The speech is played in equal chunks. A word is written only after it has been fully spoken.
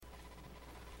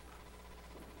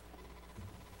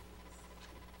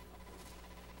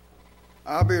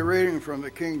I'll be reading from the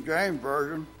King James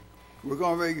Version. We're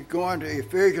going to be going to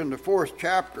Ephesians, the 4th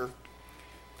chapter,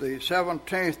 the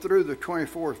 17th through the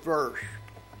 24th verse.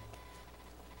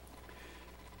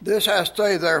 This I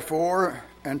say, therefore,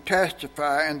 and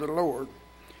testify in the Lord,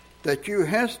 that you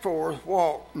henceforth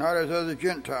walk not as other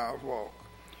Gentiles walk,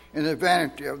 in the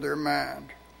vanity of their mind,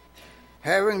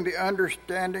 having the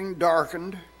understanding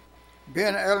darkened,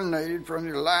 being alienated from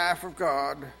the life of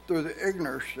God through the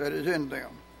ignorance that is in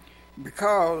them,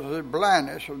 because of the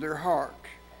blindness of their hearts,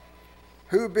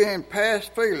 who being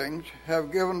past feelings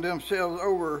have given themselves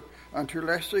over unto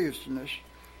lasciviousness,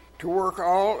 to work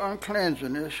all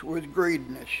uncleanness with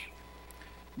greediness.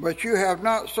 But you have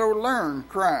not so learned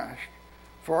Christ,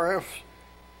 for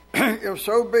if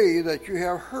so be that you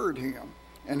have heard him,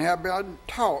 and have been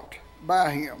taught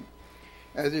by him,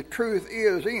 as the truth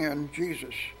is in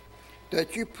Jesus,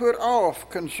 that you put off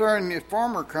concerning the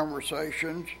former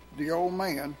conversations the old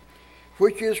man,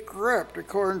 which is corrupt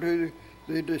according to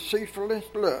the deceitfulness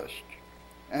lust,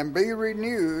 and be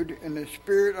renewed in the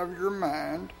spirit of your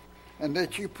mind, and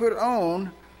that you put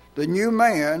on the new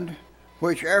man,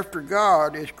 which after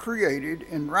God is created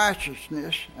in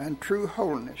righteousness and true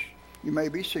holiness. You may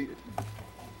be seated.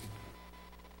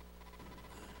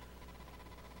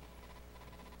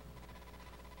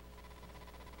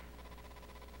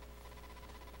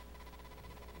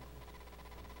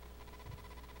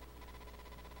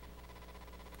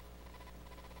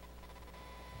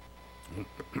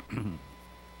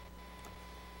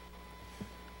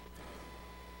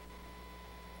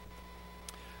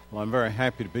 Well, I'm very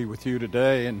happy to be with you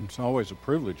today, and it's always a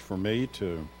privilege for me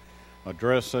to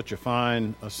address such a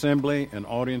fine assembly and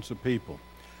audience of people.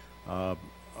 A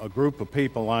group of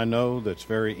people I know that's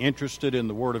very interested in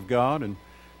the Word of God and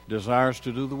desires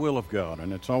to do the will of God,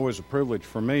 and it's always a privilege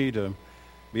for me to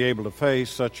be able to face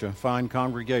such a fine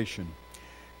congregation.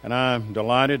 And I'm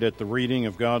delighted at the reading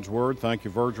of God's Word. Thank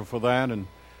you, Virgil, for that,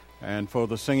 and for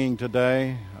the singing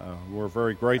today. We're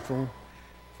very grateful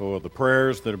for the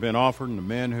prayers that have been offered and the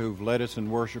men who've led us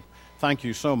in worship. Thank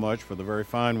you so much for the very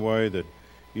fine way that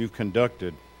you've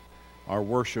conducted our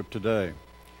worship today.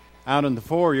 Out in the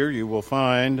foyer, you will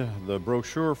find the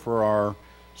brochure for our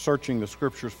Searching the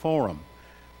Scriptures Forum.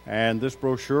 And this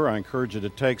brochure, I encourage you to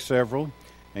take several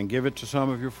and give it to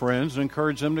some of your friends and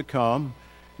encourage them to come.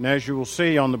 And as you will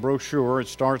see on the brochure, it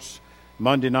starts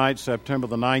Monday night, September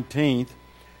the 19th,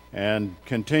 and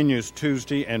continues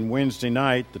Tuesday and Wednesday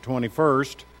night, the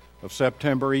 21st of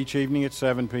September, each evening at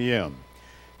 7 p.m.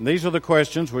 And these are the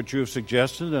questions which you have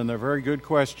suggested, and they're very good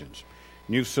questions.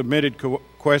 And you've submitted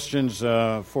questions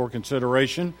for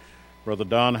consideration. Brother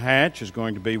Don Hatch is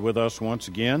going to be with us once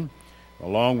again,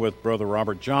 along with Brother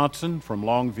Robert Johnson from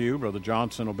Longview. Brother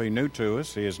Johnson will be new to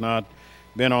us. He has not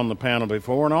been on the panel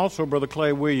before. And also Brother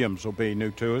Clay Williams will be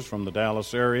new to us from the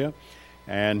Dallas area,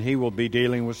 and he will be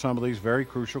dealing with some of these very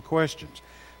crucial questions.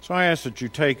 So I ask that you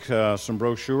take some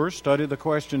brochures, study the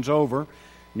questions over, and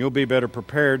you'll be better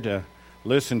prepared to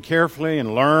listen carefully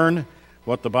and learn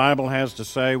what the Bible has to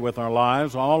say with our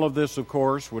lives. All of this, of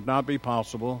course, would not be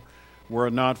possible were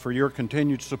it not for your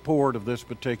continued support of this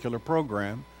particular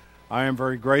program. I am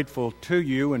very grateful to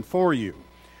you and for you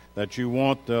that you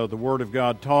want the Word of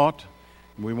God taught.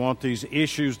 We want these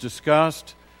issues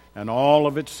discussed and all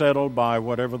of it settled by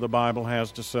whatever the Bible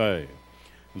has to say.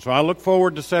 And so I look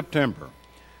forward to September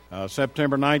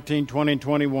 19, 20, and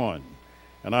 21.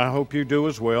 And I hope you do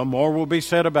as well. More will be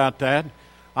said about that.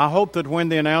 I hope that when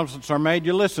the announcements are made,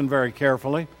 you listen very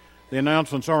carefully. The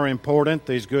announcements are important.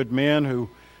 These good men who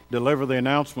deliver the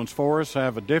announcements for us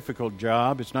have a difficult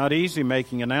job. It's not easy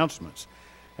making announcements.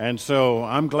 And so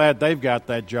I'm glad they've got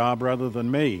that job rather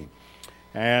than me.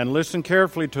 And listen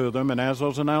carefully to them, and as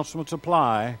those announcements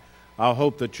apply, I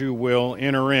hope that you will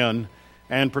enter in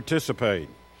and participate.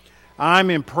 I'm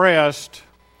impressed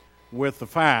with the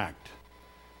fact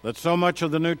that so much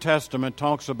of the New Testament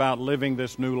talks about living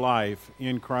this new life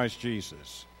in Christ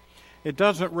Jesus. It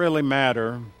doesn't really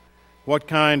matter what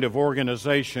kind of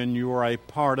organization you are a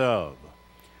part of.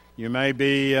 You may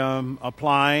be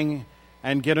applying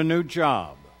and get a new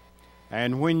job.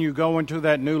 And when you go into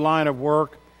that new line of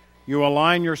work, you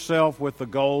align yourself with the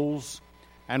goals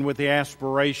and with the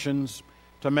aspirations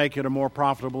to make it a more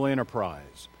profitable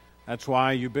enterprise. That's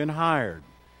why you've been hired.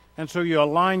 And so you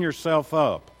align yourself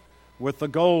up with the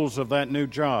goals of that new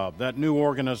job, that new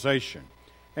organization,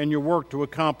 and you work to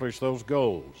accomplish those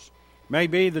goals.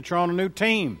 Maybe that you're on a new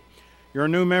team. You're a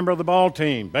new member of the ball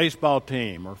team, baseball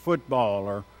team, or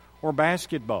football, or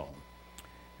basketball.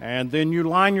 And then you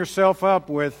line yourself up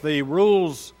with the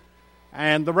rules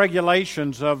and the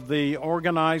regulations of the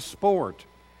organized sport.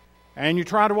 And you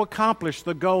try to accomplish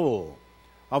the goal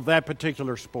of that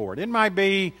particular sport. It might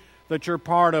be that you're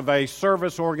part of a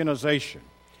service organization.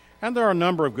 And there are a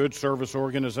number of good service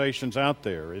organizations out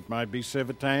there. It might be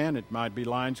Civitan, it might be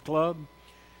Lions Club,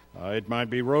 it might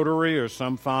be Rotary or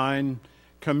some fine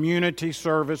community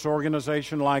service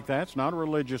organization like that. It's not a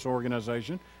religious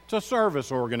organization. It's a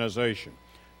service organization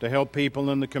to help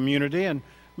people in the community and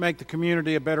make the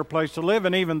community a better place to live.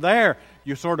 And even there,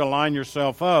 you sort of line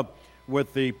yourself up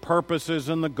with the purposes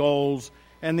and the goals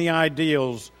and the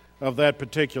ideals of that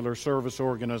particular service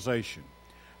organization.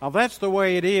 Now, that's the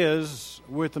way it is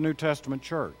with the New Testament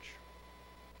church.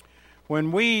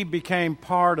 When we became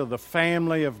part of the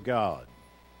family of God,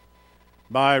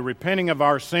 by repenting of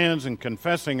our sins and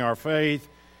confessing our faith,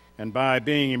 and by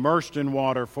being immersed in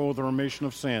water for the remission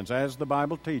of sins, as the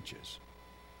Bible teaches,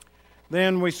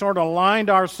 then we sort of lined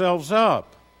ourselves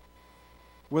up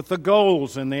with the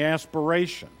goals and the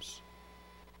aspirations,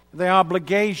 the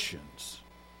obligations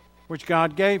which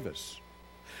God gave us.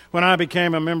 When I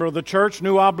became a member of the church,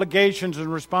 new obligations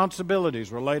and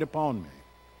responsibilities were laid upon me.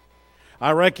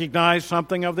 I recognized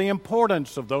something of the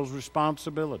importance of those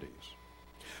responsibilities.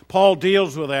 Paul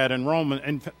deals with that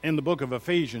in the book of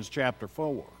Ephesians chapter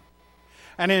 4.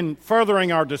 And in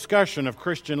furthering our discussion of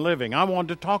Christian living, I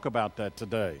wanted to talk about that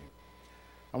today.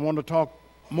 I want to talk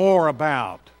more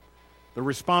about the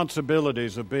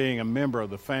responsibilities of being a member of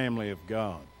the family of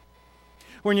God.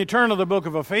 When you turn to the book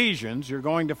of Ephesians, you're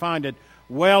going to find it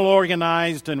well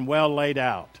organized and well laid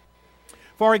out.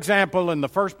 For example, in the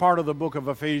first part of the book of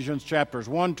Ephesians, chapters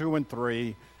 1, 2, and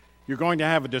 3, you're going to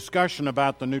have a discussion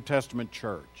about the New Testament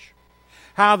church.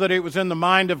 How that it was in the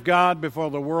mind of God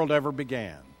before the world ever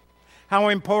began. How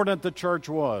important the church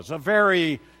was. A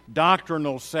very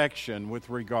doctrinal section with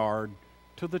regard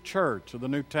to the church of the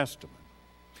New Testament.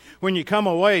 When you come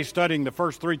away studying the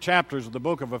first 3 chapters of the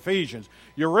book of Ephesians,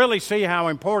 you really see how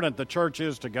important the church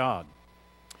is to God.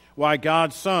 Why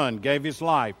God's Son gave His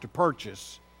life to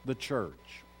purchase the church.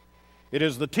 It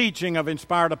is the teaching of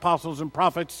inspired apostles and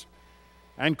prophets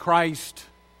and Christ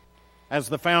as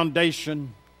the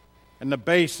foundation and the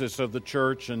basis of the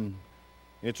church and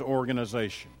its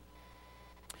organization.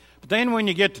 But then when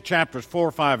you get to chapters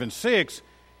 4, 5, and 6,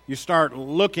 you start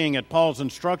looking at Paul's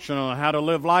instruction on how to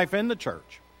live life in the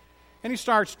church. And he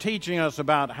starts teaching us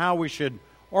about how we should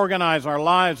organize our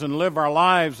lives and live our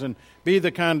lives and be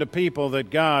the kind of people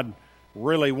that God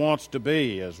really wants to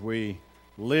be as we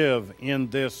live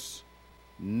in this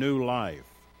new life.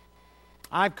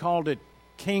 I've called it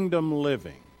kingdom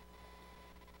living.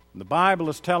 The Bible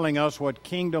is telling us what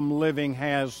kingdom living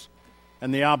has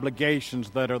and the obligations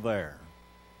that are there.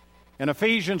 In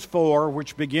Ephesians 4,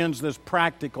 which begins this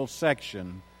practical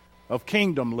section of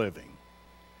kingdom living,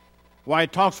 why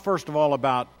it talks first of all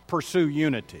about pursue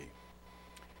unity.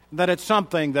 That it's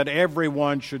something that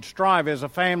everyone should strive. As a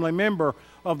family member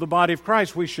of the body of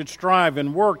Christ, we should strive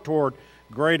and work toward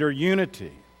greater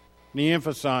unity. And he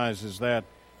emphasizes that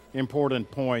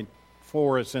important point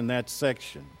for us in that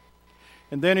section.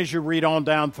 And then as you read on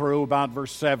down through about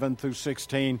verse 7 through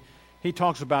 16, he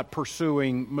talks about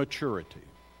pursuing maturity.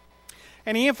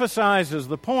 And he emphasizes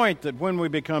the point that when we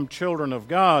become children of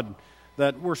God,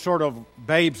 that we're sort of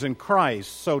babes in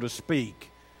Christ, so to speak.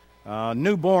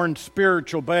 Newborn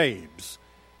spiritual babes.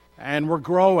 And we're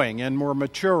growing and we're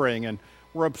maturing and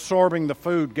we're absorbing the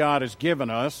food God has given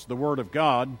us, the Word of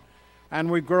God,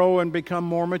 and we grow and become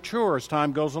more mature as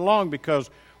time goes along because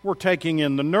we're taking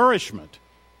in the nourishment.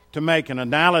 To make an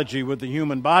analogy with the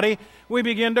human body, we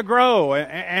begin to grow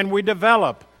and we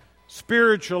develop,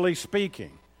 spiritually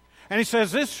speaking. And he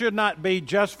says this should not be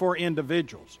just for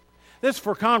individuals. This is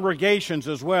for congregations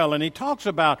as well. And he talks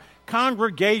about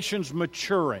congregations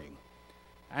maturing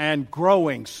and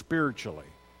growing spiritually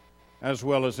as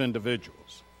well as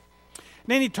individuals. And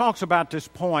then he talks about this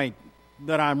point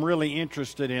that I'm really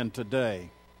interested in today.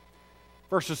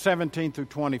 Verses 17 through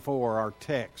 24, our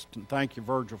text. And thank you,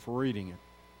 Virgil, for reading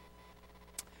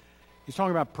it. He's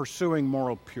talking about pursuing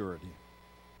moral purity.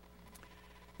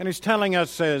 And he's telling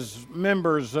us as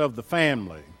members of the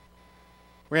family,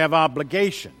 we have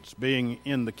obligations being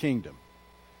in the kingdom.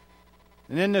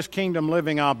 And in this kingdom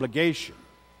living obligation,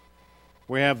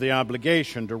 we have the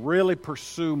obligation to really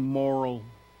pursue moral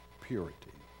purity.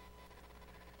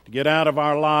 To get out of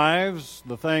our lives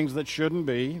the things that shouldn't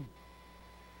be,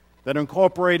 that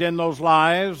incorporate in those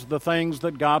lives the things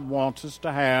that God wants us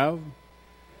to have,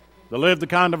 to live the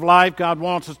kind of life God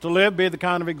wants us to live, be the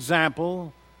kind of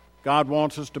example God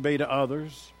wants us to be to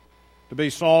others, to be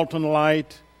salt and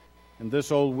light in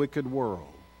this old wicked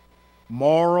world.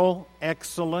 Moral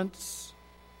excellence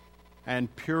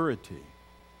and purity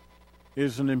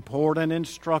is an important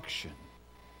instruction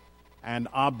and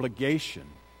obligation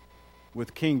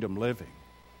with kingdom living.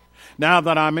 Now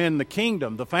that I'm in the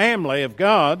kingdom, the family of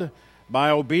God, by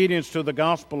obedience to the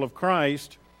gospel of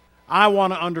Christ, I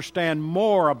want to understand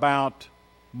more about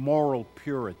moral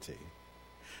purity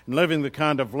and living the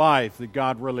kind of life that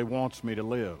God really wants me to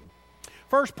live.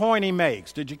 First point he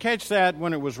makes, did you catch that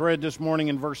when it was read this morning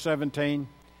in verse 17?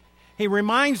 He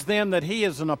reminds them that he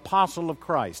is an apostle of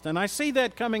Christ. And I see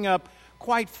that coming up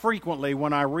quite frequently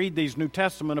when I read these New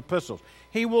Testament epistles.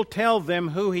 He will tell them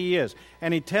who he is,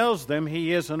 and he tells them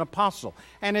he is an apostle.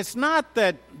 And it's not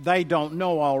that they don't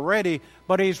know already,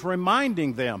 but he's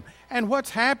reminding them. And what's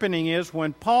happening is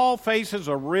when Paul faces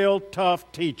a real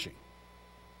tough teaching,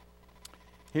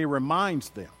 he reminds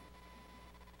them,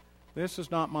 this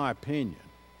is not my opinion,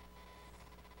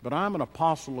 but I'm an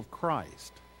apostle of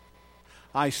Christ.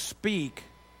 I speak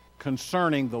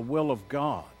concerning the will of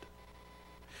God.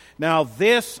 Now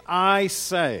this I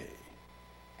say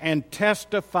and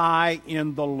testify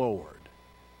in the Lord.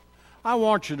 I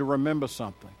want you to remember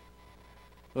something,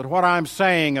 that what I'm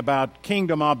saying about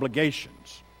kingdom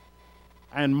obligations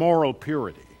and moral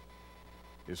purity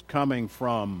is coming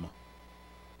from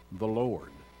the Lord.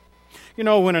 You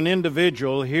know, when an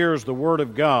individual hears the Word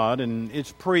of God and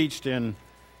it's preached in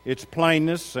its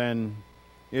plainness and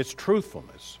its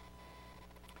truthfulness,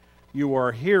 you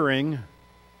are hearing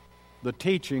the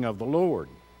teaching of the Lord.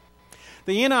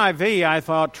 The NIV, I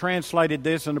thought, translated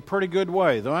this in a pretty good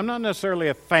way, though I'm not necessarily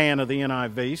a fan of the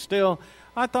NIV. Still,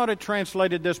 I thought it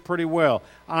translated this pretty well.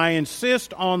 I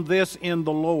insist on this in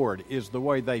the Lord is the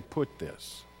way they put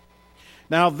this.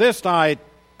 Now, this I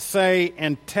say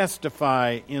and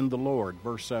testify in the Lord,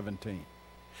 verse 17.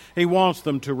 He wants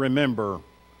them to remember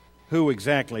who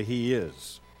exactly he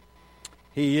is.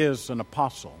 He is an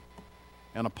apostle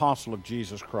of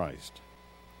Jesus Christ.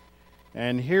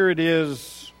 And here it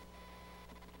is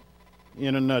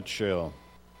in a nutshell.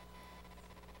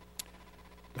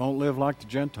 Don't live like the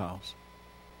Gentiles.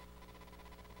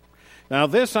 Now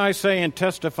this I say and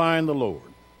testify in the Lord,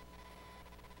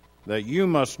 that you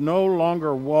must no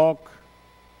longer walk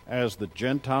as the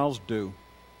Gentiles do.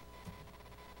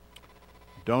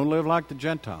 Don't live like the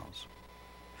Gentiles.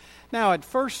 Now, at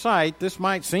first sight, this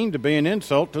might seem to be an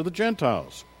insult to the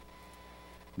Gentiles.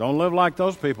 Don't live like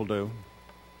those people do.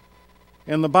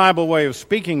 In the Bible way of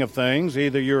speaking of things,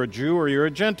 either you're a Jew or you're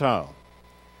a Gentile.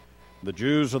 The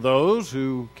Jews are those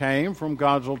who came from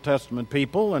God's Old Testament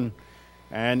people, and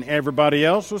everybody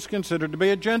else was considered to be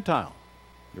a Gentile.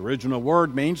 The original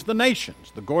word means the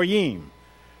nations, the Goyim,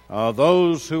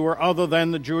 those who are other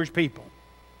than the Jewish people.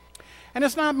 And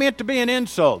it's not meant to be an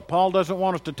insult. Paul doesn't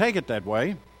want us to take it that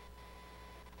way.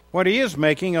 What he is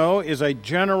making, is a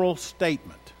general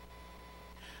statement.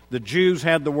 The Jews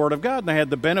had the Word of God, and they had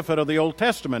the benefit of the Old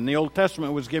Testament. And the Old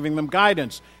Testament was giving them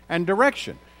guidance and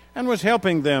direction, and was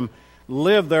helping them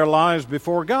live their lives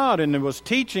before God, and it was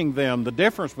teaching them the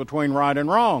difference between right and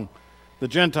wrong. The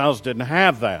Gentiles didn't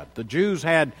have that. The Jews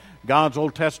had God's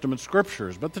Old Testament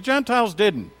scriptures, but the Gentiles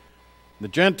didn't. The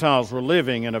Gentiles were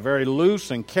living in a very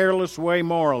loose and careless way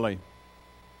morally.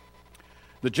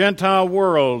 The Gentile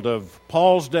world of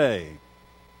Paul's day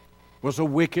was a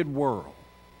wicked world.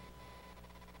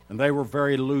 And they were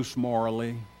very loose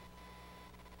morally,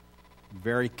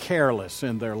 very careless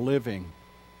in their living.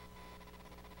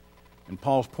 And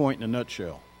Paul's point in a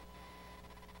nutshell,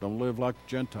 don't live like the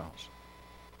Gentiles.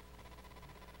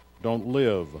 Don't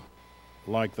live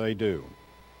like they do.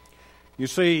 You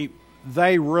see,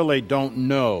 they really don't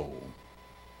know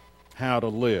how to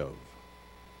live.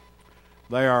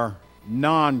 They are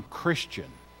non-Christian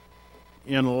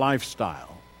in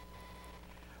lifestyle.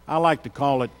 I like to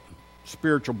call it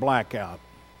spiritual blackout.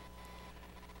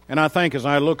 And I think as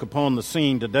I look upon the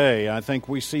scene today, I think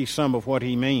we see some of what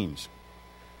he means.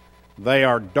 They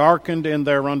are darkened in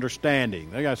their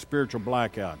understanding. They got spiritual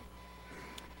blackout.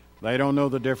 They don't know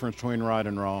the difference between right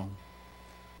and wrong.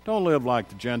 Don't live like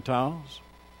the Gentiles.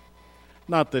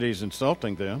 Not that he's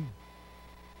insulting them.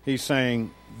 He's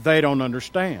saying they don't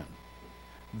understand.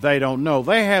 They don't know.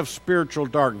 They have spiritual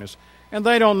darkness, and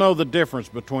they don't know the difference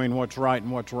between what's right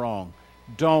and what's wrong.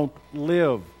 Don't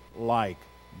live like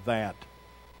that.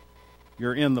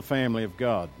 You're in the family of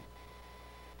God.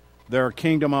 There are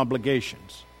kingdom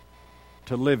obligations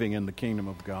to living in the kingdom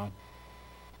of God.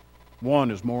 One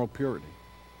is moral purity.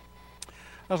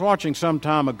 I was watching some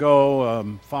time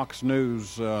ago Fox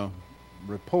News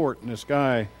report, and this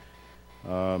guy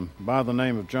by the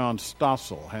name of John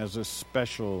Stossel has this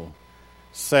special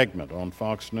segment on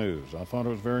Fox News. I thought it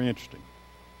was very interesting.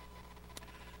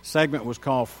 The segment was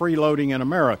called Freeloading in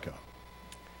America.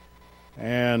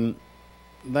 And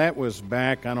that was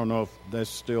back, I don't know if this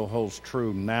still holds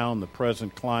true now in the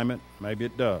present climate. Maybe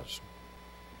it does.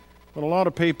 But a lot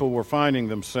of people were finding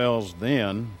themselves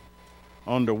then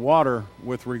underwater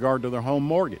with regard to their home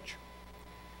mortgage.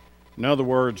 In other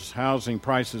words, housing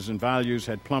prices and values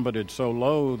had plummeted so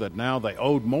low that now they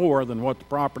owed more than what the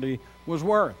property was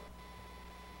worth.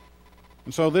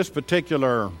 And so this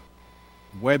particular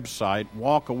website,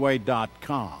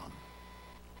 walkaway.com,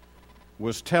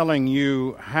 was telling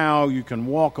you how you can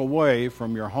walk away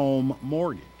from your home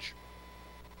mortgage.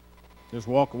 Just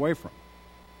walk away from it.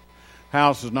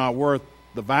 House is not worth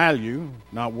the value,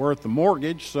 not worth the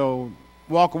mortgage, so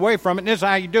walk away from it, and this is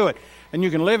how you do it. And you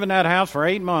can live in that house for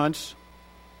 8 months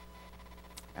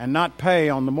and not pay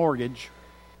on the mortgage,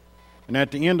 and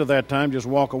at the end of that time, just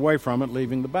walk away from it,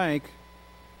 leaving the bank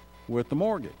with the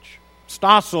mortgage.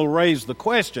 Stossel raised the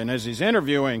question as he's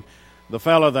interviewing the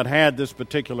fellow that had this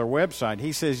particular website.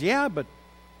 He says, yeah, but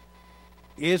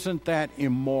isn't that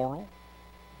immoral?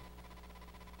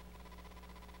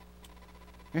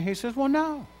 And he says, well,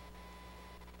 no.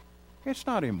 It's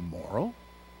not immoral.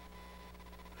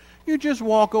 You just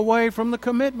walk away from the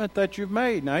commitment that you've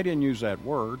made. Now, I didn't use that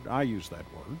word. I use that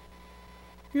word.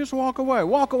 You just walk away.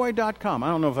 Walkaway.com. I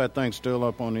don't know if that thing's still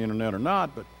up on the internet or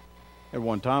not, but at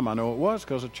one time I know it was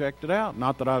because I checked it out.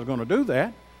 Not that I was going to do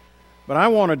that, but I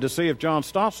wanted to see if John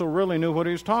Stossel really knew what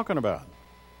he was talking about.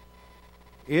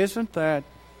 Isn't that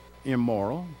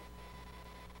immoral?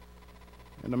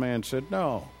 And the man said,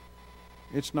 no,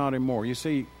 it's not immoral. You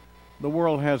see, the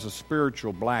world has a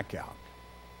spiritual blackout.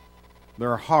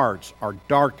 Their hearts are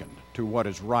darkened to what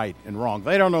is right and wrong.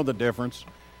 They don't know the difference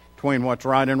between what's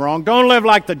right and wrong. Don't live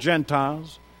like the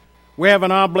Gentiles. We have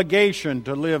an obligation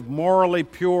to live morally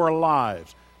pure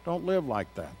lives. Don't live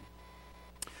like that.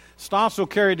 Stossel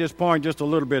carried this point just a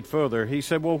little bit further. He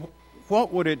said, well,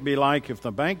 what would it be like if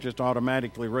the bank just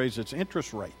automatically raised its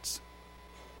interest rates?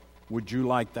 Would you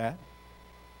like that?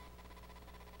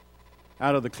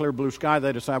 Out of the clear blue sky,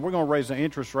 they decide, we're going to raise the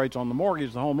interest rates on the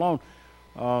mortgage, the home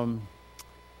loan.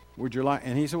 Would you like?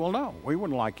 And he said, well, no, we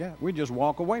wouldn't like that. We just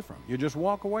walk away from it. You just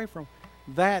walk away from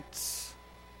it.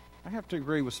 I have to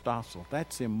agree with Stossel.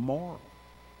 That's immoral.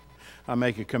 I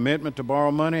make a commitment to borrow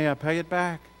money, I pay it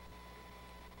back.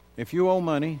 If you owe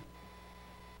money,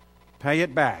 pay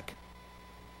it back.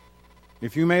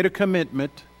 If you made a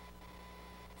commitment,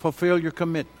 fulfill your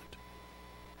commitment.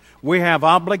 We have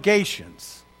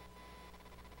obligations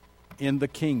in the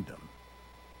kingdom.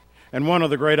 And one of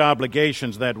the great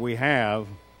obligations that we have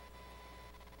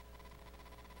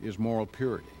is moral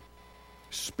purity.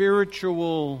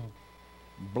 Spiritual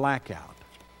blackout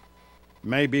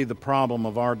may be the problem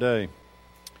of our day.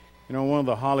 You know, one of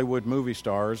the Hollywood movie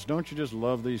stars, don't you just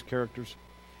love these characters?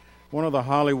 One of the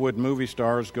Hollywood movie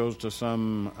stars goes to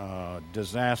some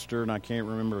disaster, and I can't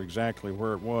remember exactly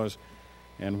where it was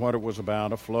and what it was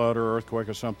about, a flood or earthquake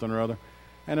or something or other.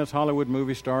 And as Hollywood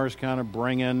movie stars kind of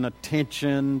bring in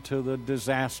attention to the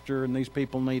disaster, and these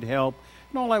people need help,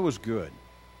 and all that was good.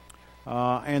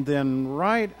 And then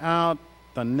right out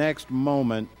the next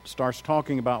moment starts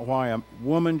talking about why a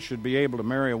woman should be able to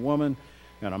marry a woman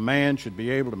and a man should be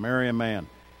able to marry a man.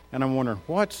 And I'm wondering,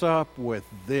 what's up with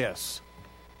this?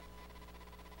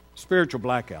 Spiritual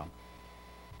blackout.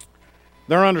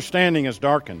 Their understanding is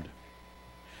darkened.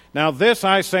 Now this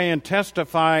I say and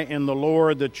testify in the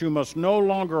Lord, that you must no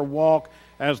longer walk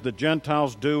as the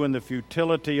Gentiles do in the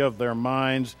futility of their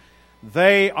minds.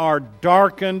 They are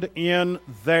darkened in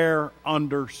their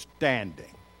understanding.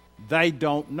 They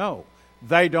don't know.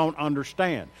 They don't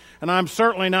understand. And I'm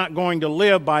certainly not going to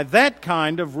live by that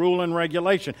kind of rule and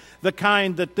regulation, the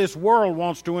kind that this world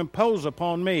wants to impose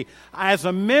upon me. As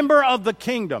a member of the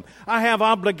kingdom, I have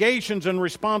obligations and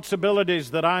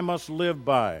responsibilities that I must live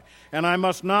by, and I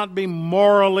must not be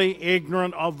morally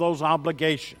ignorant of those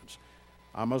obligations.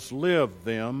 I must live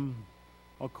them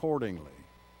accordingly.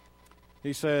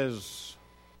 He says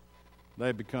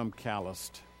they become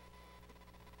calloused.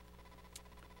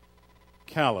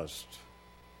 Calloused.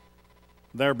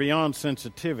 They're beyond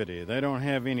sensitivity. They don't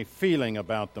have any feeling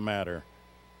about the matter.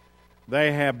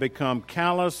 They have become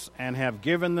callous and have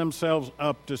given themselves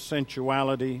up to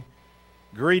sensuality,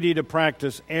 greedy to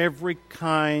practice every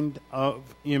kind of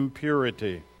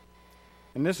impurity.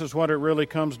 And this is what it really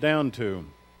comes down to.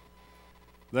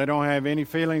 They don't have any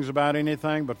feelings about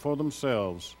anything but for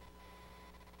themselves.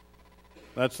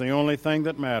 That's the only thing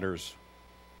that matters.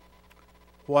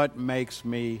 What makes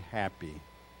me happy?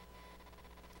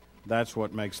 That's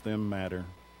what makes them matter.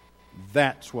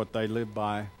 That's what they live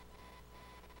by.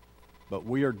 But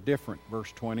we are different,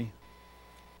 verse 20.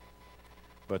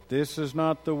 But this is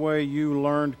not the way you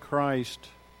learned Christ.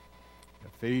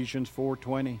 Ephesians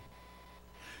 4:20.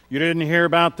 You didn't hear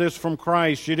about this from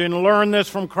Christ. You didn't learn this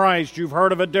from Christ. You've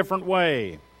heard of a different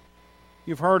way.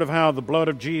 You've heard of how the blood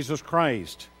of Jesus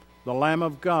Christ, the Lamb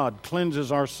of God,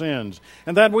 cleanses our sins,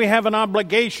 and that we have an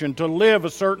obligation to live a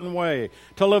certain way,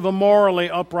 to live a morally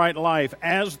upright life,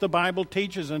 as the Bible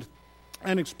teaches and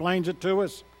explains it to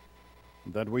us,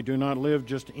 that we do not live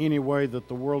just any way that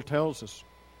the world tells us.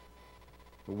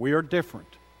 But we are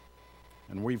different,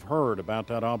 and we've heard about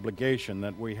that obligation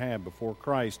that we have before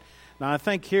Christ. Now, I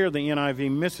think here the NIV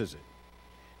misses it.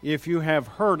 If you have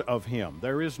heard of him,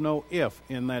 there is no if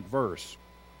in that verse.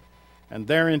 And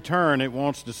there in turn it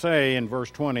wants to say in verse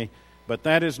 20, but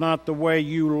that is not the way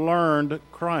you learned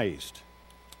Christ.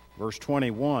 Verse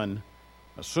 21,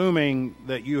 assuming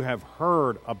that you have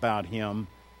heard about him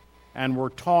and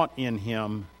were taught in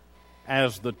him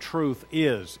as the truth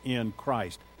is in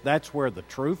Christ. That's where the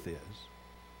truth is.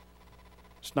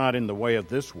 It's not in the way of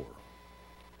this world.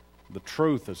 The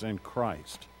truth is in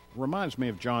Christ. It reminds me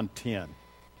of John 10.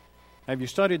 Have you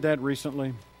studied that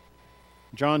recently?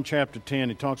 John chapter 10,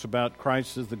 he talks about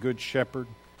Christ as the good shepherd,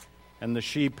 and the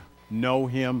sheep know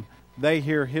him. They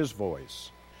hear his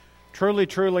voice. Truly,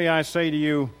 truly, I say to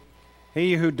you,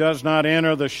 he who does not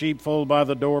enter the sheepfold by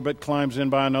the door, but climbs in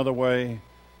by another way,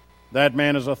 that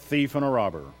man is a thief and a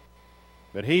robber.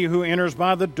 But he who enters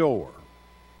by the door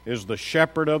is the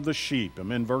shepherd of the sheep.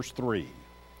 I'm in verse 3.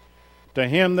 To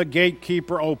him the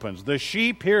gatekeeper opens. The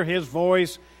sheep hear his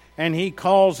voice, and he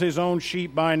calls his own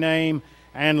sheep by name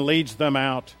and leads them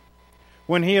out.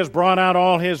 When he has brought out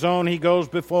all his own, he goes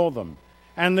before them.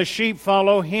 And the sheep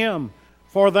follow him,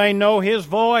 for they know his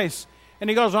voice. And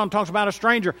he goes on and talks about a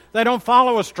stranger. They don't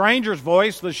follow a stranger's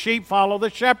voice. The sheep follow the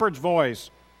shepherd's voice.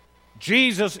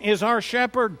 Jesus is our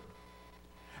shepherd.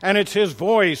 And it's his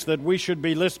voice that we should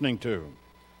be listening to.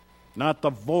 Not the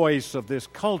voice of this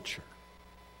culture.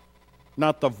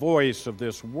 Not the voice of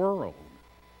this world.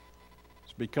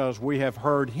 It's because we have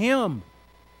heard him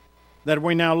that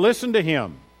we now listen to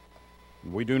him.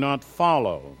 We do not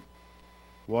follow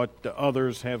what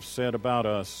others have said about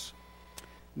us.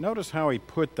 Notice how he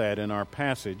put that in our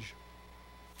passage.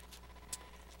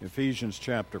 Ephesians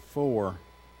chapter 4,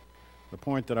 the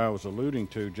point that I was alluding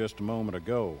to just a moment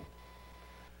ago.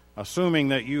 Assuming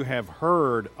that you have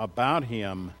heard about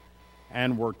him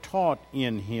and were taught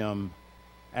in him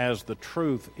as the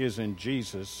truth is in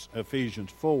Jesus,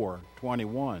 Ephesians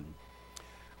 4:21.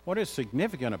 What is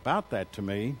significant about that to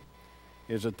me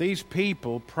is that these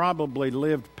people probably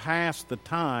lived past the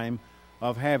time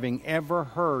of having ever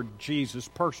heard Jesus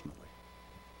personally.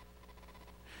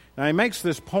 Now he makes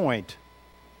this point,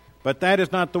 but that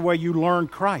is not the way you learn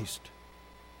Christ.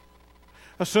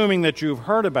 Assuming that you've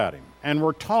heard about him and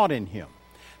were taught in him.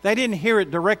 They didn't hear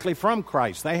it directly from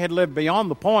Christ. They had lived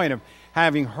beyond the point of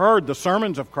having heard the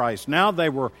sermons of Christ. Now they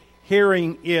were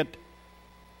hearing it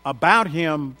about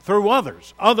him through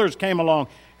others. Others came along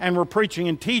and were preaching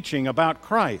and teaching about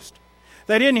Christ.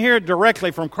 They didn't hear it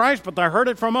directly from Christ, but they heard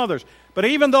it from others. But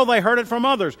even though they heard it from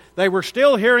others, they were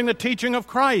still hearing the teaching of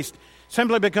Christ,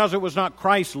 simply because it was not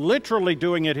Christ literally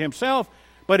doing it himself,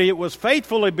 but it was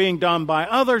faithfully being done by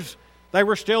others. They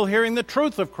were still hearing the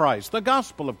truth of Christ, the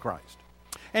gospel of Christ.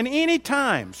 And any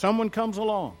time someone comes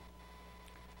along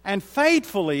and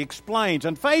faithfully explains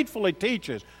and faithfully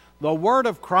teaches the word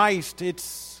of Christ,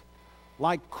 it's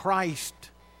like Christ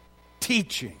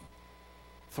teaching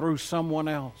through someone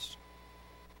else.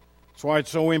 That's why it's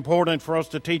so important for us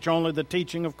to teach only the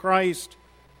teaching of Christ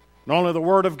and only the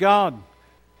Word of God.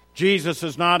 Jesus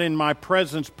is not in my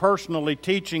presence personally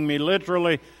teaching me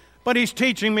literally, but he's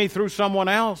teaching me through someone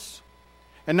else.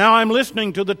 And now I'm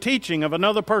listening to the teaching of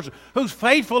another person who's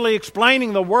faithfully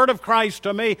explaining the Word of Christ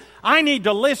to me. I need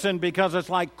to listen because it's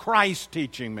like Christ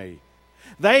teaching me.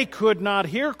 They could not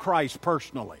hear Christ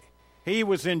personally. He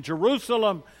was in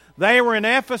Jerusalem. They were in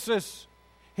Ephesus.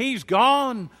 He's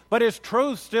gone, but his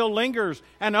truth still lingers,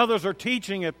 and others are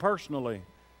teaching it personally.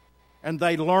 And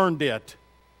they learned it.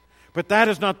 But that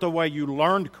is not the way you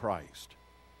learned Christ,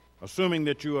 assuming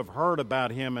that you have heard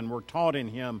about him and were taught in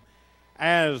him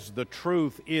as the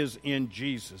truth is in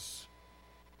Jesus.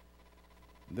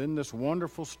 And then this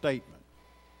wonderful statement,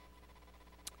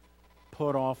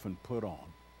 put off and put on.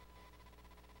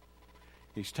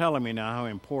 He's telling me now how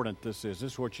important this is.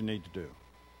 This is what you need to do.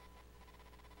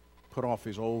 Put off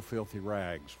his old filthy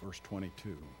rags, verse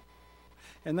 22.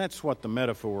 And that's what the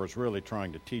metaphor is really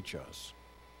trying to teach us.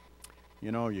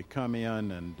 You know, you come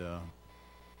in and you've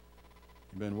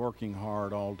been working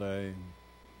hard all day.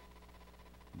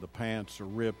 The pants are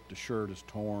ripped, the shirt is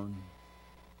torn.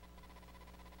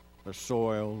 They're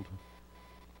soiled.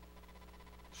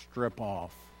 Strip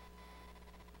off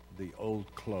the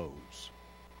old clothes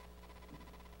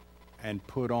and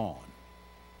put on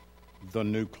the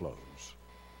new clothes.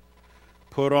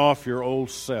 Put off your old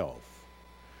self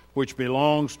which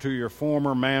belongs to your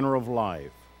former manner of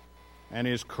life, and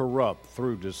is corrupt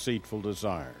through deceitful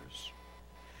desires,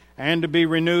 and to be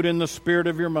renewed in the spirit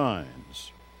of your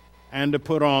minds, and to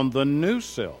put on the new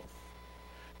self,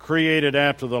 created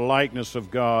after the likeness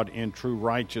of God in true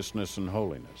righteousness and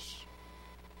holiness.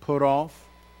 Put off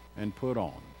and put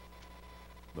on.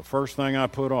 The first thing I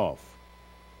put off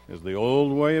is the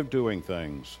old way of doing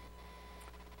things.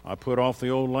 I put off the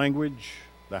old language,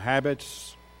 the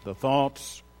habits, the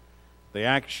thoughts, the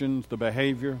actions, the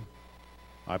behavior.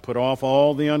 I put off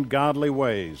all the ungodly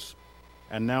ways,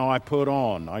 and now I put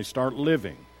on, I start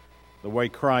living the way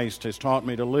Christ has taught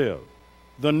me to live.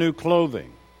 The new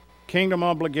clothing, kingdom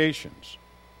obligations,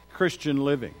 Christian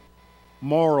living,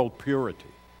 moral purity.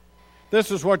 This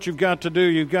is what you've got to do.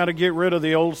 You've got to get rid of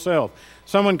the old self.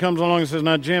 Someone comes along and says,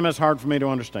 now, Jim, it's hard for me to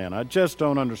understand. I just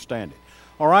don't understand it.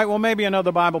 All right, well, maybe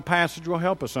another Bible passage will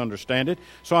help us understand it.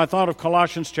 So I thought of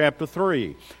Colossians chapter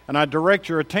 3, and I direct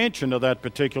your attention to that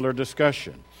particular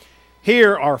discussion.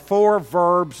 Here are 4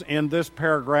 verbs in this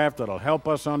paragraph that will help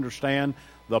us understand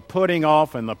the putting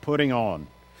off and the putting on.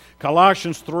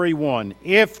 Colossians 3:1,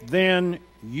 if then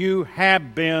you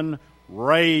have been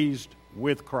raised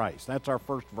with Christ. That's our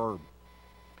first verb.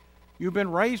 You've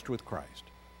been raised with Christ.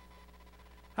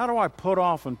 How do I put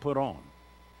off and put on?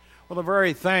 Well, the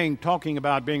very thing, talking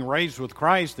about being raised with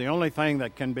Christ, the only thing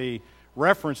that can be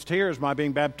referenced here is my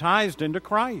being baptized into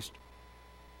Christ.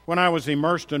 When I was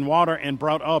immersed in water and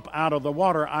brought up out of the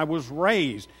water, I was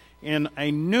raised in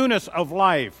a newness of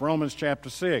life, Romans chapter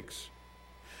 6.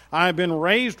 I have been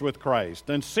raised with Christ,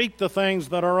 and seek the things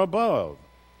that are above,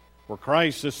 where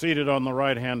Christ is seated on the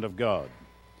right hand of God.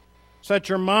 Set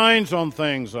your minds on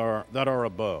things that are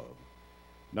above,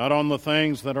 not on the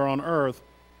things that are on earth.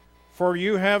 For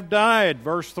you have died.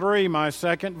 Verse 3, my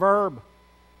second verb.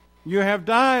 You have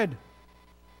died.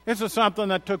 This is something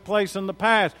that took place in the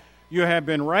past. You have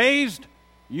been raised.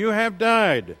 You have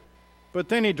died. But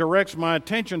then he directs my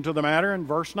attention to the matter in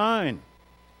verse 9.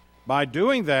 By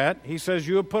doing that, he says,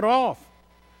 you have put off.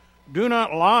 Do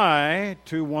not lie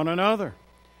to one another,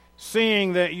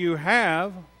 seeing that you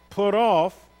have put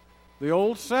off the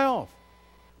old self.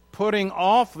 Putting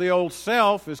off the old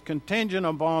self is contingent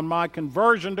upon my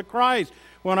conversion to Christ.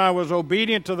 When I was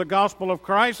obedient to the gospel of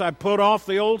Christ, I put off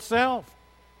the old self.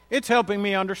 It's helping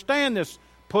me understand this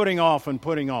putting off and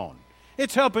putting on.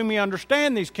 It's helping me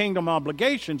understand these kingdom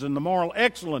obligations and the moral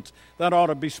excellence that ought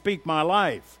to bespeak my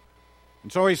life.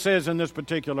 And so he says in this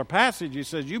particular passage, he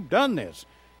says, you've done this.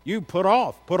 You put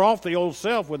off the old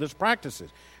self with its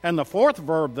practices. And the fourth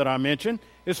verb that I mentioned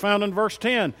is found in verse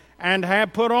 10, and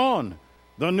have put on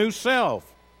the new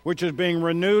self, which is being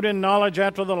renewed in knowledge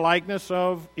after the likeness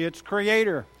of its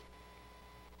creator.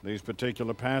 These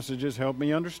particular passages help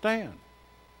me understand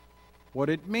what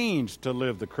it means to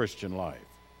live the Christian life.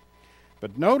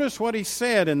 But notice what he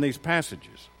said in these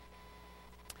passages.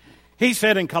 He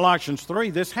said in Colossians 3,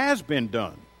 this has been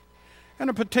done. And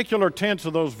a particular tense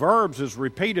of those verbs is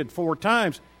repeated 4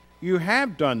 times. You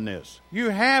have done this. You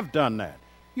have done that.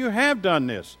 You have done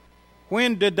this.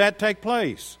 When did that take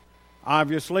place?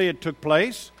 Obviously, it took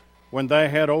place when they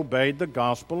had obeyed the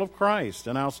gospel of Christ.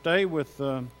 And I'll stay with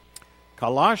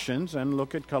Colossians and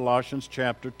look at Colossians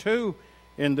chapter 2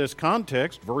 in this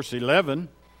context, verse 11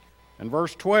 and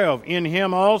verse 12. In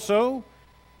him also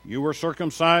you were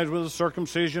circumcised with a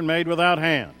circumcision made without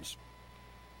hands,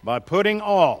 by putting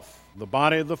off the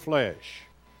body of the flesh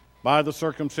by the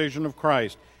circumcision of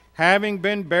Christ, having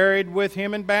been buried with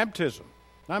him in baptism.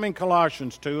 I'm in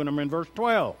Colossians 2 and I'm in verse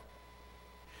 12.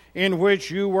 In which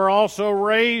you were also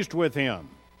raised with him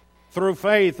through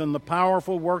faith in the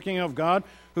powerful working of God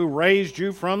who raised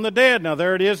you from the dead. Now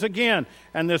there it is again.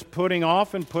 And this putting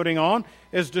off and putting on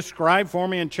is described for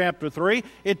me in chapter 3.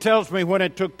 It tells me when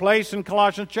it took place in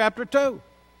Colossians chapter 2.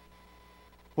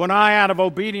 When I, out of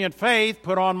obedient faith,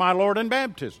 put on my Lord in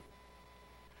baptism.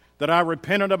 That I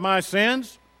repented of my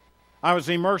sins. I was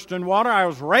immersed in water. I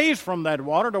was raised from that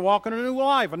water to walk in a new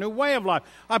life, a new way of life.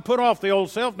 I put off the old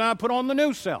self, now I put on the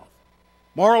new self.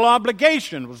 Moral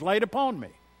obligation was laid upon me.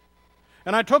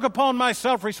 And I took upon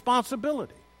myself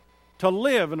responsibility to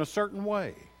live in a certain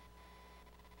way.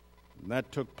 And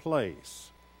that took place.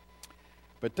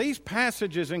 But these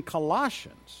passages in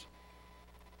Colossians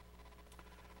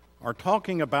are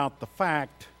talking about the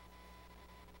fact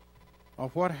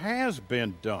of what has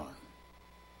been done.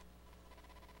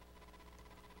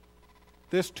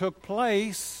 This took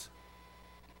place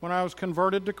when I was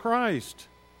converted to Christ,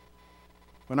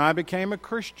 when I became a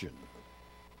Christian.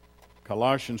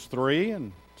 Colossians 3,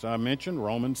 and as I mentioned,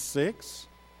 Romans 6,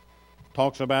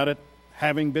 talks about it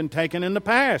having been taken in the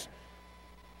past.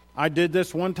 I did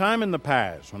this one time in the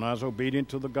past when I was obedient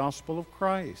to the gospel of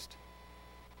Christ.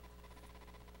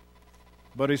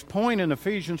 But his point in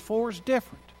Ephesians 4 is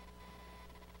different.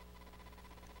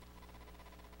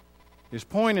 His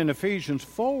point in Ephesians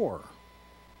 4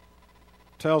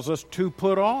 tells us to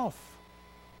put off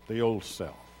the old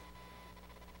self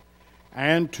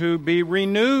and to be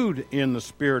renewed in the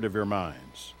spirit of your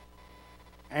minds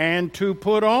and to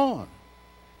put on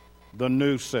the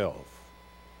new self,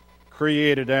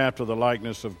 created after the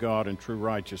likeness of God in true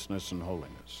righteousness and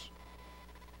holiness.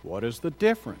 What is the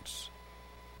difference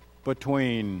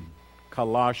between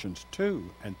Colossians 2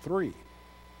 and 3,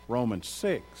 Romans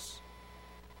 6,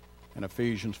 and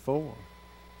Ephesians 4?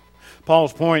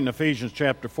 Paul's point in Ephesians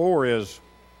chapter 4 is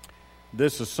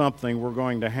this is something we're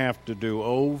going to have to do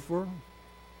over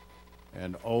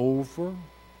and over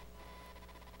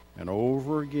and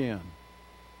over again.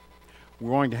 We're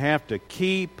going to have to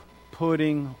keep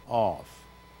putting off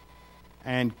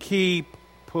and keep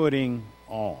putting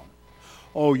on.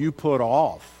 Oh, you put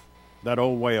off that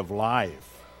old way of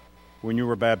life when you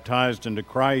were baptized into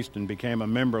Christ and became a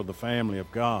member of the family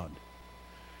of God.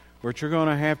 But you're going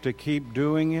to have to keep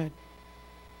doing it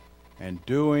and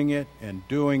doing it and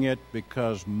doing it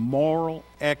because moral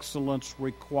excellence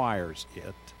requires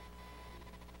it.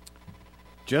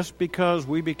 Just because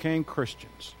we became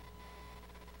Christians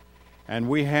and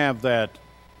we have that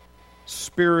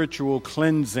spiritual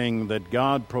cleansing that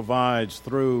God provides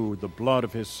through the blood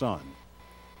of His Son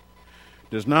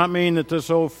does not mean that this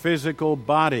old physical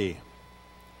body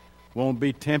won't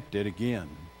be tempted again,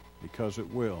 because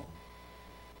it will.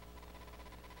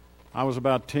 I was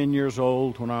about 10 years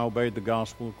old when I obeyed the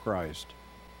gospel of Christ.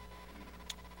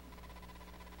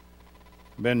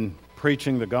 I've been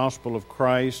preaching the gospel of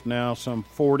Christ now some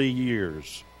 40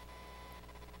 years.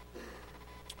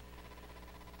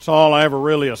 It's all I ever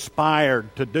really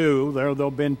aspired to do.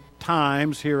 There'll been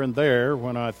times here and there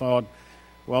when I thought,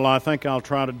 well, I think I'll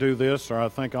try to do this or I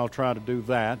think I'll try to do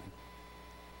that.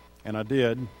 And I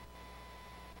did.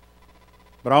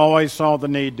 But I always saw the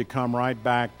need to come right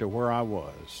back to where I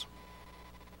was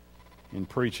in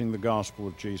preaching the gospel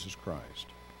of Jesus Christ.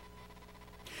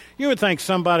 You would think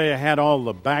somebody had all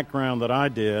the background that I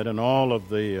did and all of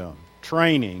the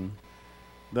training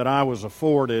that I was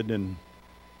afforded and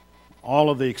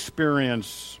all of the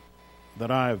experience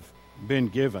that I've been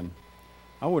given,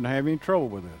 I wouldn't have any trouble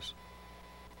with this.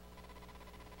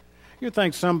 You'd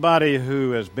think somebody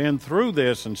who has been through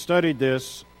this and studied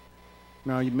this,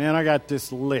 man, I got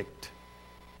this licked.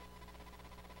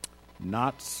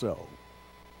 Not so.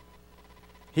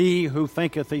 He who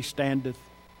thinketh he standeth,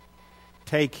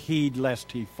 take heed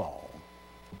lest he fall.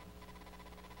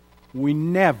 We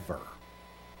never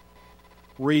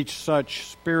reach such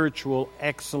spiritual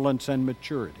excellence and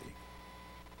maturity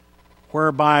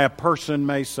whereby a person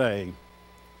may say,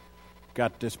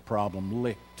 got this problem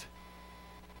licked.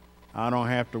 I don't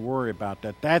have to worry about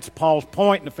that. That's Paul's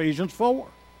point in Ephesians 4.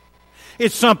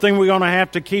 It's something we're going to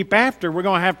have to keep after. We're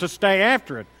going to have to stay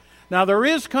after it. Now, there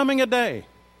is coming a day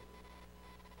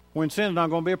when sin's not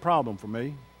going to be a problem for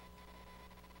me.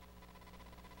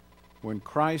 When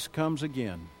Christ comes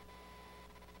again,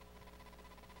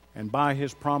 and by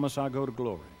His promise I go to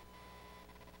glory.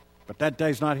 But that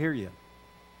day's not here yet.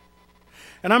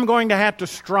 And I'm going to have to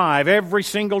strive every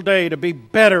single day to be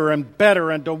better and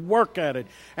better and to work at it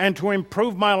and to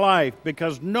improve my life,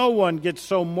 because no one gets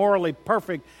so morally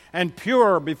perfect and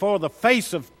pure before the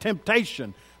face of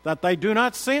temptation that they do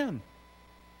not sin.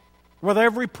 With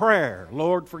every prayer,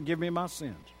 Lord, forgive me my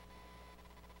sins.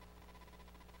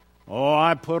 Oh,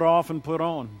 I put off and put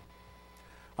on.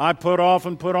 I put off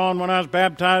and put on when I was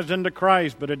baptized into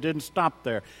Christ, but it didn't stop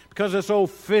there. Because this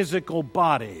old physical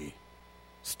body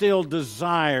still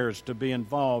desires to be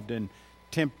involved in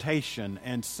temptation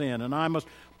and sin. And I must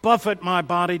buffet my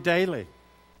body daily,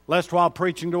 lest while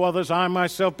preaching to others I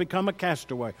myself become a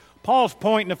castaway. Paul's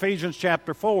point in Ephesians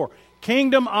chapter 4,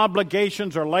 kingdom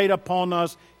obligations are laid upon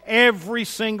us every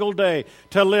single day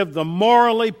to live the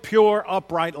morally pure,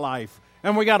 upright life.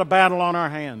 And we got a battle on our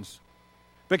hands.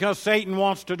 Because Satan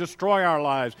wants to destroy our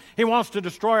lives. He wants to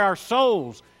destroy our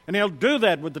souls. And he'll do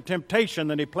that with the temptation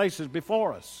that he places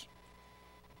before us.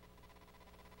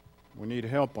 We need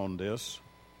help on this.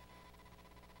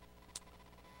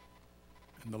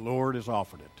 And the Lord has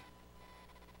offered it.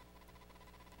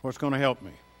 What's going to help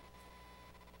me?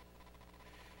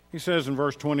 He says in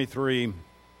verse 23,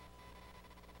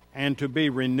 and to be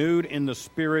renewed in the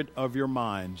spirit of your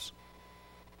minds.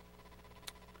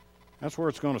 That's where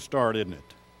it's going to start, isn't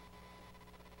it?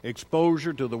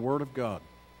 Exposure to the Word of God.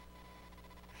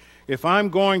 if I'm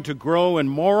going to grow in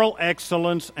moral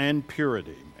excellence and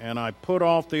purity, and I put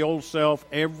off the old self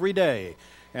every day,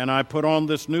 and I put on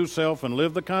this new self and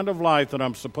live the kind of life that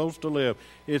I'm supposed to live,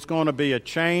 it's going to be a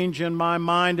change in my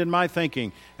mind and my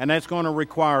thinking, and that's going to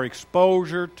require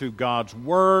exposure to God's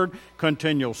Word,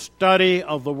 continual study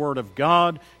of the Word of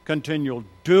God, continual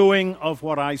doing of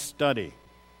what I study.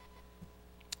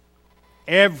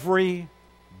 Every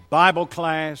Bible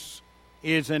class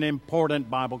is an important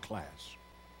Bible class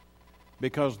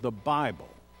because the Bible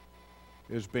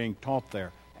is being taught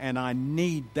there, and I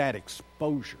need that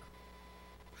exposure.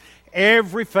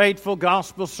 Every faithful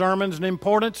gospel sermon is an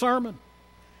important sermon,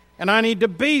 and I need to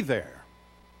be there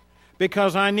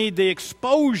because I need the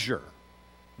exposure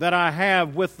that I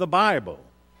have with the Bible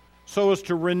so as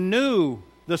to renew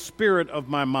the spirit of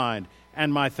my mind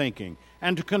and my thinking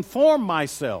and to conform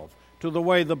myself to the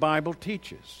way the Bible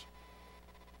teaches.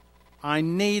 I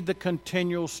need the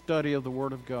continual study of the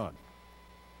Word of God.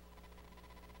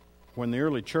 When the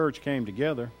early church came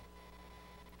together,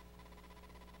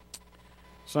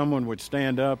 someone would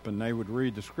stand up and they would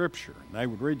read the Scripture. And they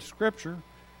would read the Scripture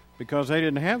because they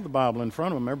didn't have the Bible in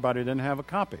front of them. Everybody didn't have a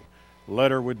copy. A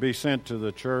letter would be sent to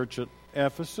the church at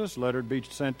Ephesus. A letter would be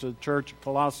sent to the church at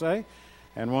Colossae.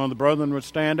 And one of the brethren would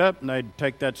stand up and they'd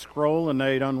take that scroll and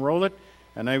they'd unroll it.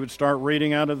 And they would start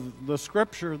reading out of the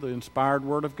Scripture, the inspired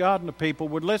Word of God. And the people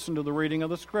would listen to the reading of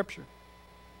the Scripture.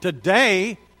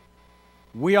 Today,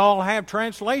 we all have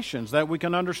translations that we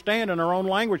can understand in our own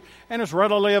language, and it's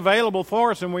readily available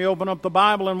for us, and we open up the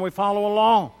Bible and we follow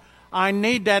along. I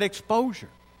need that exposure.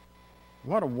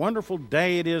 What a wonderful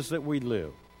day it is that we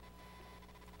live,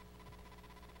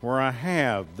 where I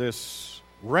have this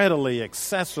readily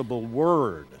accessible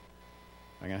Word.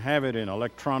 I can have it in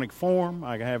electronic form.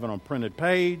 I can have it on printed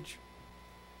page.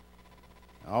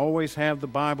 I always have the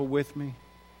Bible with me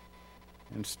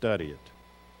and study it.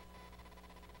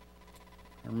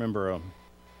 I remember an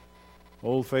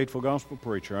old faithful gospel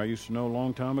preacher I used to know a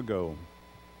long time ago.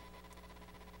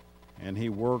 And he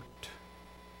worked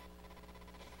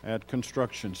at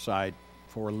construction site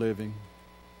for a living.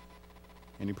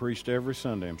 And he preached every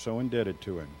Sunday. I'm so indebted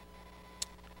to him.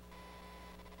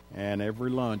 And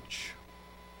every lunch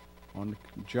on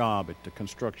the job at the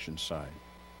construction site,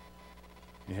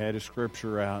 he had his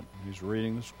Scripture out. He was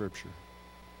reading the Scripture.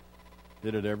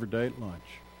 Did it every day at lunch.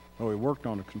 Oh, he worked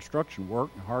on a construction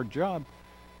work, a hard job.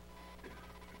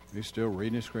 He's still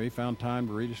reading his Scripture. He found time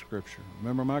to read his Scripture.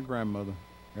 Remember my grandmother,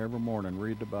 every morning,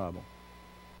 read the Bible.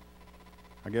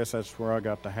 I guess that's where I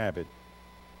got the habit,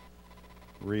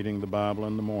 reading the Bible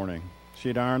in the morning.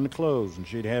 She'd iron the clothes, and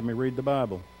she'd have me read the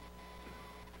Bible.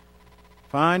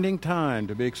 Finding time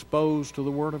to be exposed to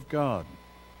the Word of God.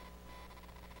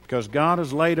 Because God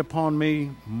has laid upon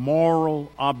me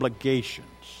moral obligations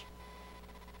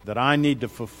that I need to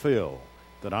fulfill,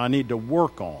 that I need to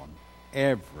work on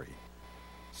every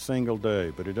single day.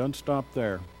 But it doesn't stop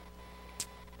there.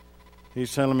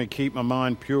 He's telling me keep my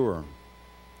mind pure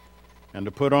and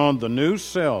to put on the new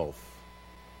self,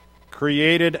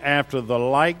 created after the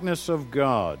likeness of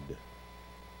God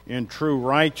in true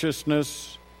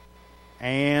righteousness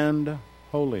and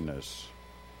holiness.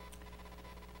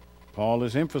 Paul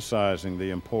is emphasizing the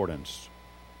importance.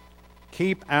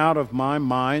 Keep out of my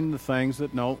mind the things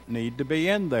that don't need to be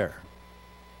in there.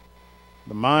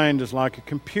 The mind is like a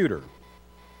computer.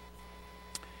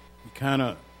 It kind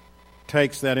of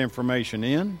takes that information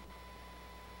in,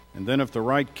 and then if the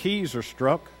right keys are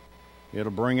struck,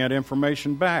 it'll bring that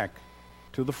information back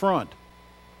to the front.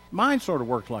 Mind sort of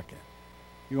works like that.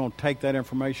 You're going to take that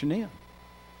information in,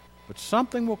 but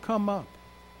something will come up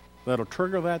that'll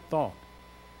trigger that thought.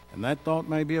 And that thought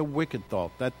may be a wicked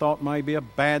thought. That thought may be a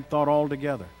bad thought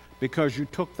altogether because you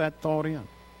took that thought in.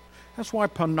 That's why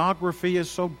pornography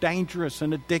is so dangerous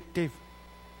and addictive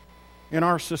in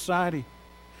our society,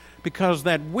 because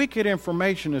that wicked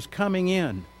information is coming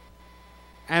in,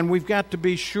 and we've got to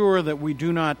be sure that we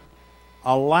do not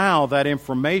allow that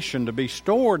information to be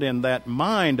stored in that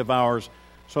mind of ours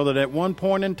so that at one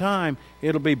point in time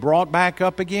it'll be brought back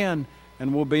up again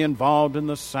and we'll be involved in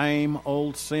the same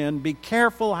old sin. Be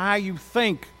careful how you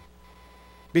think.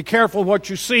 Be careful what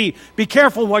you see. Be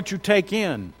careful what you take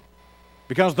in,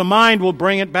 because the mind will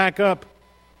bring it back up.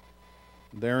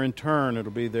 There in turn,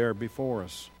 it'll be there before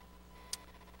us.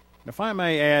 If I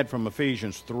may add from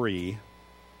Ephesians 3,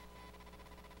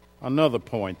 another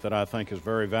point that I think is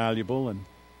very valuable, and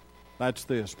that's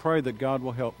this. Pray that God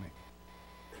will help me.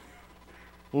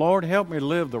 Lord, help me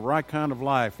live the right kind of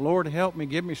life. Lord, help me,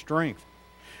 give me strength.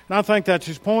 And I think that's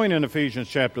his point in Ephesians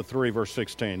chapter 3, verse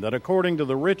 16, that according to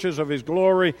the riches of his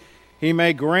glory, he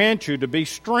may grant you to be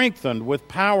strengthened with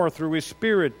power through his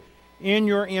Spirit in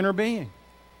your inner being.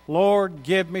 Lord,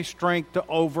 give me strength to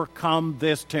overcome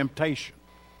this temptation.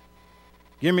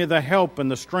 Give me the help and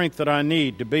the strength that I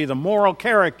need to be the moral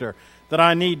character that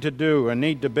I need to do and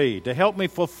need to be, to help me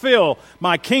fulfill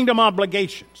my kingdom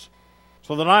obligations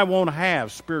so that I won't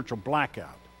have spiritual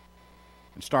blackout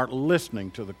and start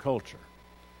listening to the culture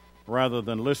rather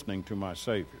than listening to my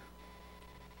Savior.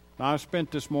 Now, I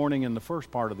spent this morning in the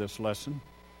first part of this lesson.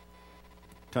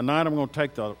 Tonight I'm going to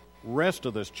take the rest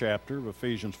of this chapter of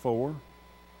Ephesians 4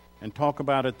 and talk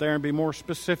about it there and be more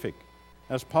specific,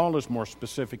 as Paul is more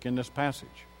specific in this passage.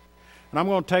 And I'm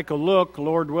going to take a look,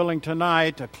 Lord willing,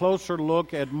 tonight, a closer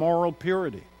look at moral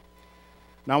purity.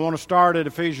 Now, I want to start at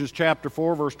Ephesians chapter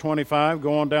 4, verse 25,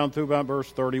 go on down through about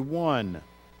verse 31.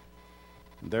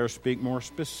 And there speak more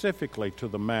specifically to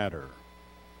the matter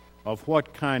of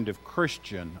what kind of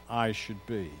Christian I should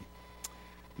be.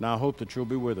 Now, I hope that you'll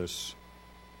be with us.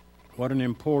 What an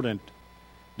important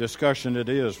discussion it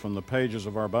is from the pages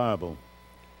of our Bible.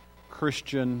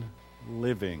 Christian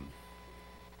living.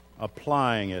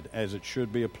 Applying it as it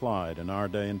should be applied in our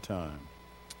day and time.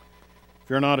 If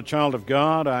you're not a child of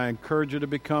God, I encourage you to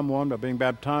become one by being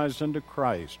baptized into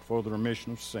Christ for the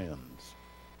remission of sins.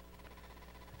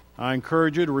 I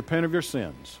encourage you to repent of your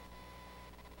sins,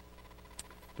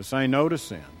 to say no to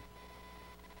sin,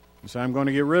 and say, I'm going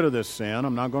to get rid of this sin.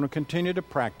 I'm not going to continue to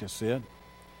practice it.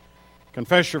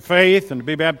 Confess your faith and to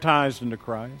be baptized into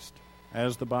Christ,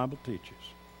 as the Bible teaches.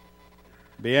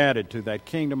 Be added to that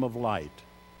kingdom of light,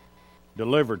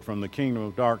 delivered from the kingdom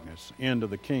of darkness into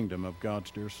the kingdom of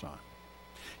God's dear Son.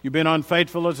 You've been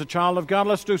unfaithful as a child of God.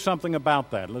 Let's do something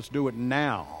about that. Let's do it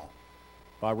now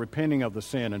by repenting of the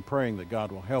sin and praying that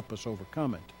God will help us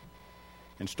overcome it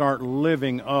and start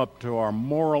living up to our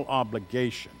moral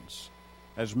obligations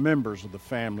as members of the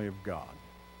family of God.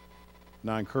 And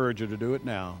I encourage you to do it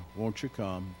now. Won't you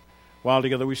come? While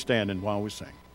together we stand and while we sing.